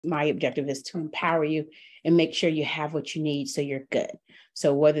my objective is to empower you and make sure you have what you need so you're good.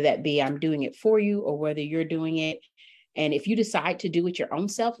 So whether that be I'm doing it for you or whether you're doing it, and if you decide to do it your own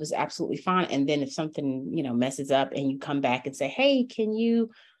self, is absolutely fine. And then if something, messes up and you come back and say, hey, can you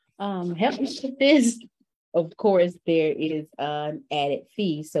help me with this? Of course, there is an added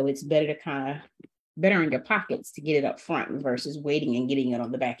fee. So it's better to better in your pockets to get it up front versus waiting and getting it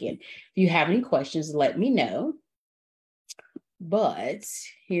on the back end. If you have any questions, let me know. But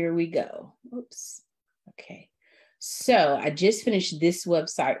here we go. Oops. Okay. So I just finished this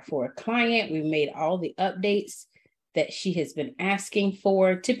website for a client. We've made all the updates that she has been asking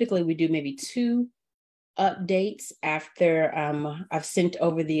for. Typically, we do maybe 2 updates after I've sent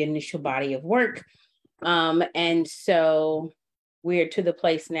over the initial body of work. And so we're to the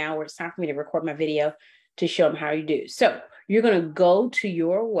place now where it's time for me to record my video to show them how you do. So you're going to go to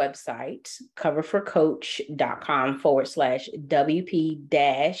your website,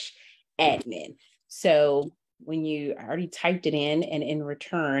 coverforcoach.com/WP-admin. So when you already typed it in and in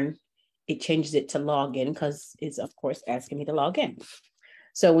return, it changes it to login because it's, of course, asking me to log in.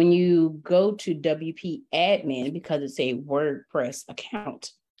 So when you go to WP admin, because it's a WordPress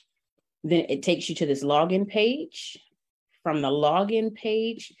account, then it takes you to this login page. From the login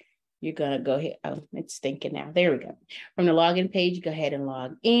page, you're going to go ahead. Oh, it's thinking now. There we go. From the login page, go ahead and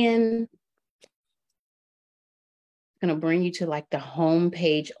log in. It's going to bring you to like the home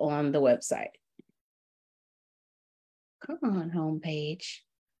page on the website. Come on, home page.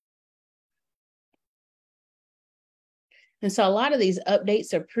 And so a lot of these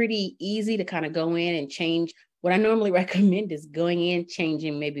updates are pretty easy to kind of go in and change. What I normally recommend is going in,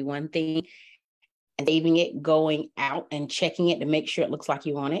 changing maybe one thing and saving it, going out and checking it to make sure it looks like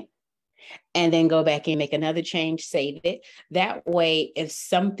you want it. And then go back and make another change, save it. That way, if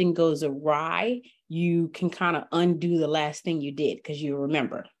something goes awry, you can kind of undo the last thing you did because you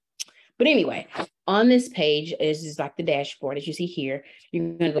remember. But anyway, on this page is just like the dashboard, as you see here, you're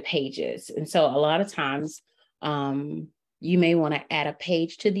going to go pages. And so a lot of times, you may want to add a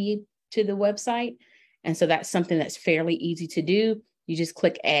page to the website. And so that's something that's fairly easy to do. You just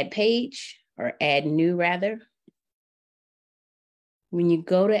click add page or add new rather. When you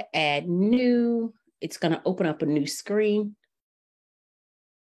go to add new, it's going to open up a new screen.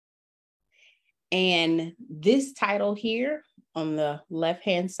 And this title here on the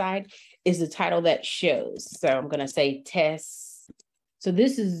left-hand side is the title that shows. So I'm going to say test. So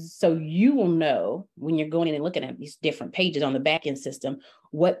this is so you will know when you're going in and looking at these different pages on the backend system,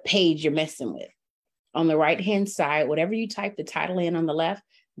 what page you're messing with. On the right-hand side, whatever you type the title in on the left,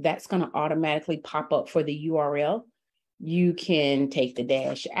 that's going to automatically pop up for the URL. You can take the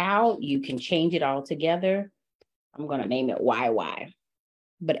dash out. You can change it all together. I'm going to name it YY.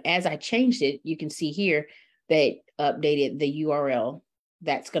 But as I changed it, you can see here that updated the URL.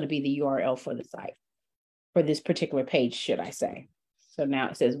 That's going to be the URL for the site, for this particular page, should I say. So now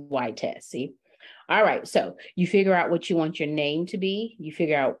it says Y test, see? All right, so you figure out what you want your name to be. You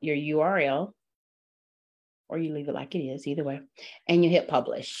figure out your URL, or you leave it like it is, either way, and you hit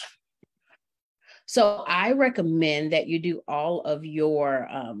publish. So I recommend that you do all of your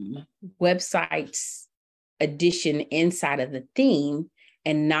websites addition inside of the theme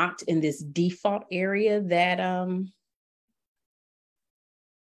and not in this default area that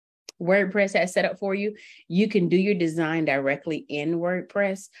WordPress has set up for you. You can do your design directly in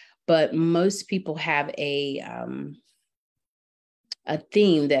WordPress, but most people have a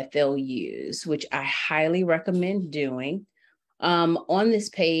theme that they'll use, which I highly recommend doing. On this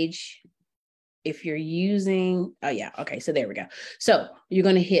page, if you're using, oh yeah, okay, so there we go. So you're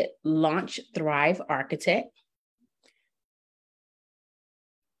going to hit Launch Thrive Architect.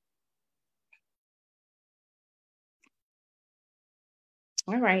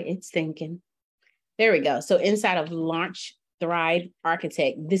 All right, it's thinking. There we go. So inside of Launch Thrive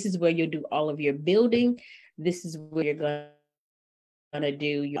Architect, this is where you'll do all of your building. This is where you're going to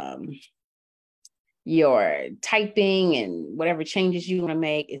do your typing and whatever changes you want to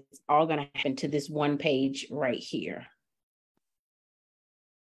make. It's all going to happen to this one page right here.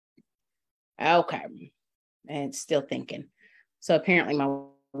 Okay, and it's still thinking. So apparently my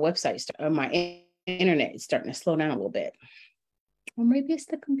website, my internet is starting to slow down a little bit. Or maybe it's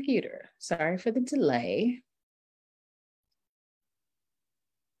the computer. Sorry for the delay.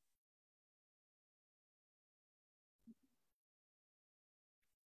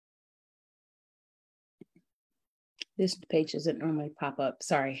 This page doesn't normally pop up.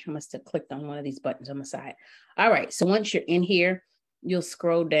 Sorry, I must have clicked on one of these buttons on the side. All right, so once you're in here, you'll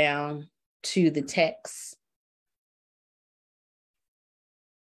scroll down to the text.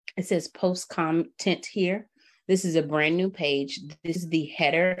 It says post content here. This is a brand new page. This is the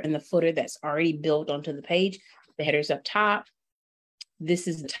header and the footer that's already built onto the page. The header's up top. This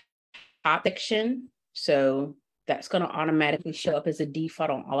is the top section. So that's going to automatically show up as a default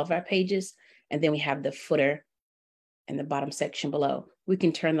on all of our pages. And then we have the footer and the bottom section below. We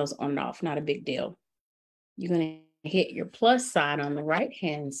can turn those on and off, not a big deal. You're going to hit your plus sign on the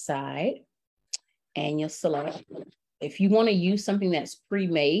right-hand side and you'll select. If you want to use something that's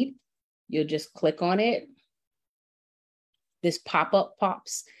pre-made, you'll just click on it. This pop-up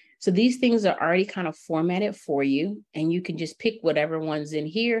pops. So these things are already kind of formatted for you, and you can just pick whatever one's in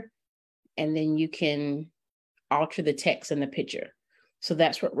here, and then you can alter the text in the picture. So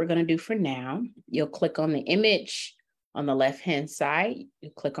that's what we're going to do for now. You'll click on the image on the left-hand side. You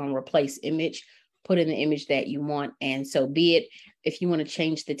click on replace image, put in the image that you want, and so be it. If you want to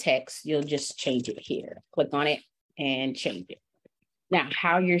change the text, you'll just change it here. Click on it and change it. Now,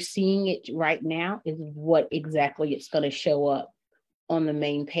 how you're seeing it right now is what exactly it's going to show up on the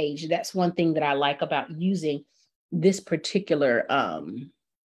main page. That's one thing that I like about using this particular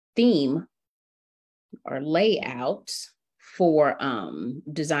theme or layout for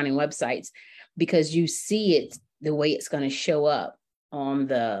designing websites, because you see it the way it's going to show up on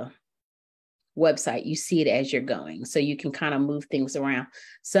the website. You see it as you're going, so you can kind of move things around.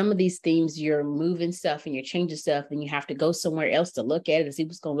 Some of these themes, you're moving stuff and you're changing stuff, and you have to go somewhere else to look at it and see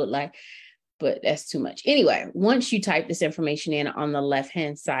what's going to look like, but that's too much. Anyway, once you type this information in on the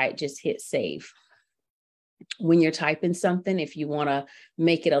left-hand side, just hit save. When you're typing something, if you want to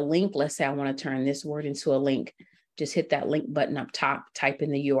make it a link, let's say I want to turn this word into a link, just hit that link button up top, type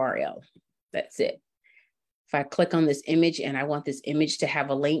in the URL. That's it. If I click on this image and I want this image to have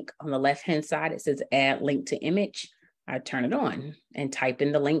a link on the left-hand side, it says add link to image. I turn it on and type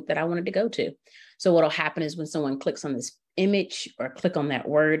in the link that I wanted to go to. So what'll happen is when someone clicks on this image or click on that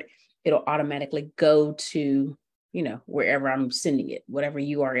word, it'll automatically go to, wherever I'm sending it, whatever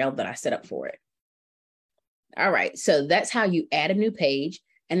URL that I set up for it. All right, so that's how you add a new page,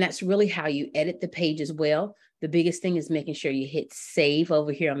 and that's really how you edit the page as well. The biggest thing is making sure you hit save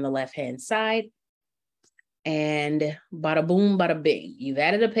over here on the left-hand side, and bada boom, bada bing. You've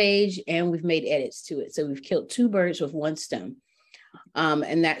added a page and we've made edits to it. So we've killed two birds with one stone.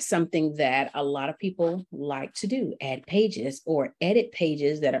 And that's something that a lot of people like to do, add pages or edit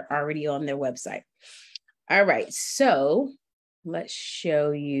pages that are already on their website. All right, so let's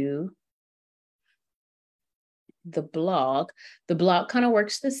show you the blog. The blog kind of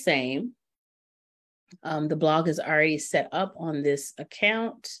works the same. The blog is already set up on this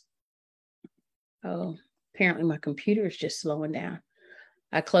account. Oh, apparently my computer is just slowing down.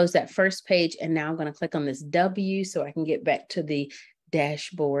 I closed that first page and now I'm going to click on this W so I can get back to the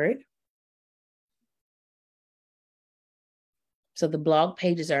dashboard. So the blog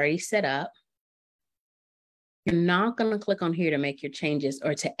page is already set up. You're not going to click on here to make your changes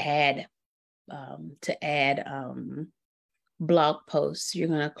or to add blog posts. You're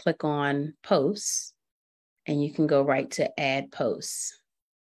going to click on posts and you can go right to add posts.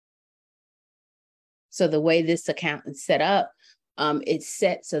 So the way this account is set up, it's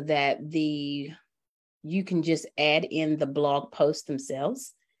set so that you can just add in the blog posts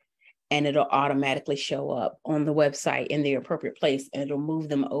themselves and it'll automatically show up on the website in the appropriate place and it'll move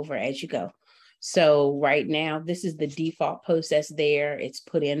them over as you go. So right now, this is the default post that's there. It's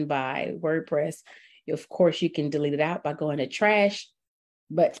put in by WordPress. Of course, you can delete it out by going to trash,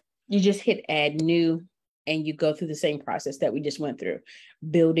 but you just hit add new and you go through the same process that we just went through,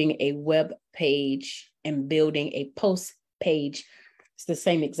 building a web page and building a post page. It's the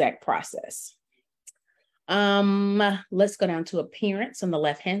same exact process. Let's go down to appearance on the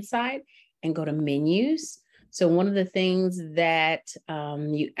left-hand side and go to menus. So one of the things that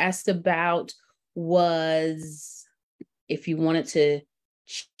you asked about was if you wanted to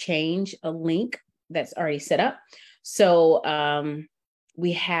change a link that's already set up. So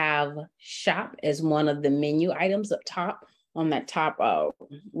we have shop as one of the menu items up top on that top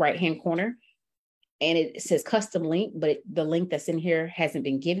right-hand corner. And it says custom link, but the link that's in here hasn't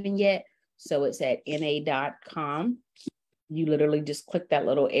been given yet. So it's at na.com. You literally just click that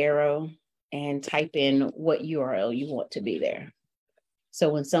little arrow and type in what URL you want to be there. So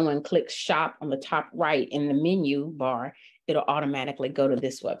when someone clicks shop on the top right in the menu bar, it'll automatically go to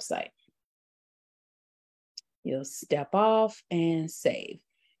this website. You'll step off and save.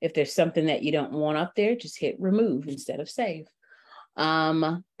 If there's something that you don't want up there, just hit remove instead of save.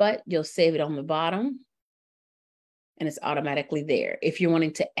 But you'll save it on the bottom and it's automatically there. If you're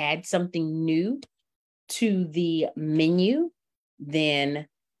wanting to add something new to the menu, then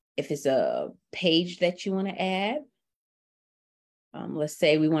if it's a page that you want to add, Let's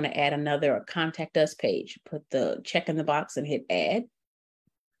say we want to add another contact us page. Put the check in the box and hit add.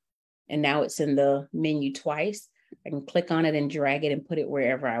 And now it's in the menu twice. I can click on it and drag it and put it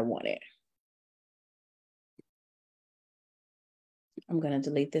wherever I want it. I'm going to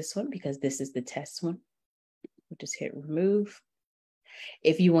delete this one because this is the test one. We'll just hit remove.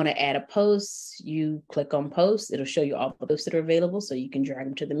 If you want to add a post, you click on post. It'll show you all the posts that are available, so you can drag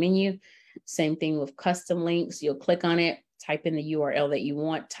them to the menu. Same thing with custom links. You'll click on it, type in the URL that you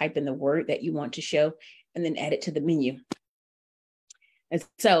want, type in the word that you want to show, and then add it to the menu. And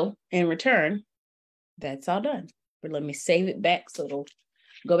so in return, that's all done. But let me save it back so it'll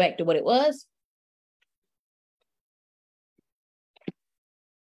go back to what it was.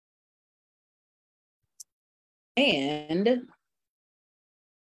 And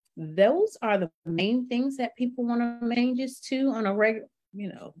those are the main things that people want to make changes to on a regular,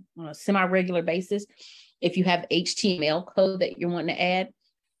 on a semi-regular basis. If you have HTML code that you're wanting to add,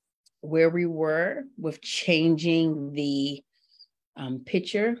 where we were with changing the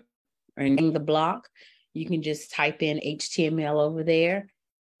picture or the block, you can just type in HTML over there.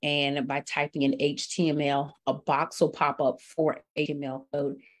 And by typing in HTML, a box will pop up for HTML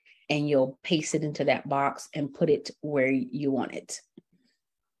code, and you'll paste it into that box and put it where you want it.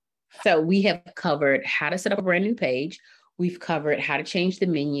 So we have covered how to set up a brand new page. We've covered how to change the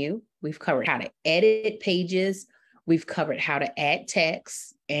menu. We've covered how to edit pages. We've covered how to add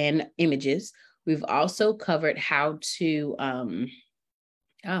text and images. We've also covered how to,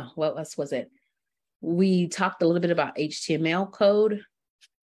 what else was it? We talked a little bit about HTML code,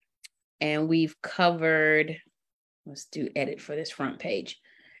 and we've covered, let's do edit for this front page.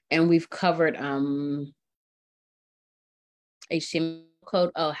 And we've covered HTML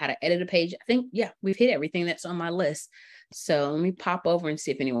code, how to edit a page. I think, yeah, we've hit everything that's on my list. So let me pop over and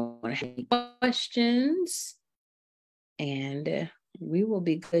see if anyone has any questions, and we will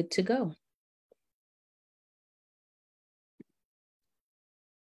be good to go.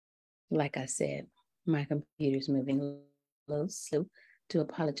 Like I said, my computer's moving a little slow. Do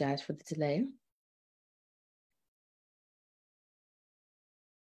apologize for the delay.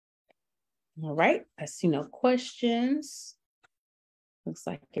 All right, I see no questions. Looks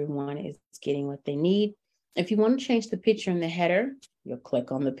like everyone is getting what they need. If you want to change the picture in the header, you'll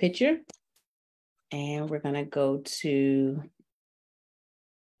click on the picture, and we're going to go to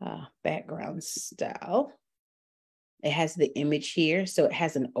background style. It has the image here, so it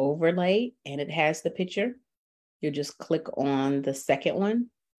has an overlay and it has the picture. You'll just click on the second one,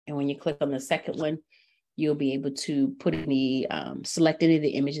 and when you click on the second one, you'll be able to put select any of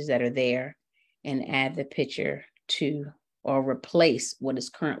the images that are there and add the picture to or replace what is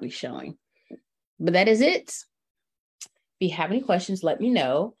currently showing. But that is it. If you have any questions, let me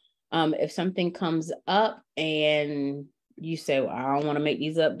know. If something comes up and you say, well, I don't want to make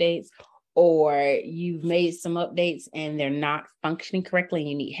these updates, or you've made some updates and they're not functioning correctly and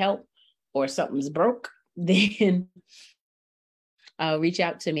you need help, or something's broke, then reach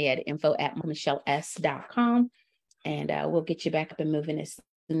out to me at info@michelles.com, and we'll get you back up and moving as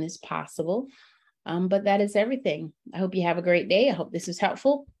soon as possible. But that is everything. I hope you have a great day. I hope this was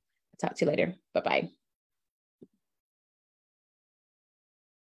helpful. Talk to you later. Bye-bye.